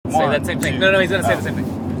say that same thing. No, he's gonna say the same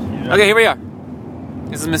thing. Okay, here we are.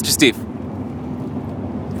 This is Mr. Steve.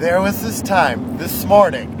 There was this time, this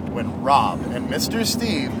morning, when Rob and Mr.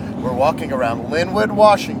 Steve were walking around Linwood,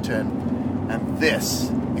 Washington, and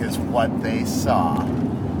this is what they saw.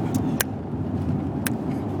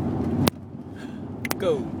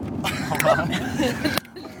 Go. 1,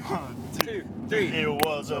 2, 3. It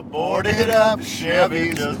was a boarded up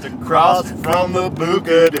Chevy just across from the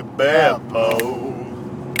Buca di Beppo.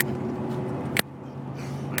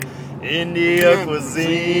 India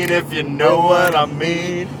cuisine, if you know what I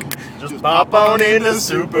mean. Just pop on into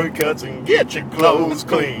Supercuts and get your clothes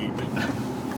clean.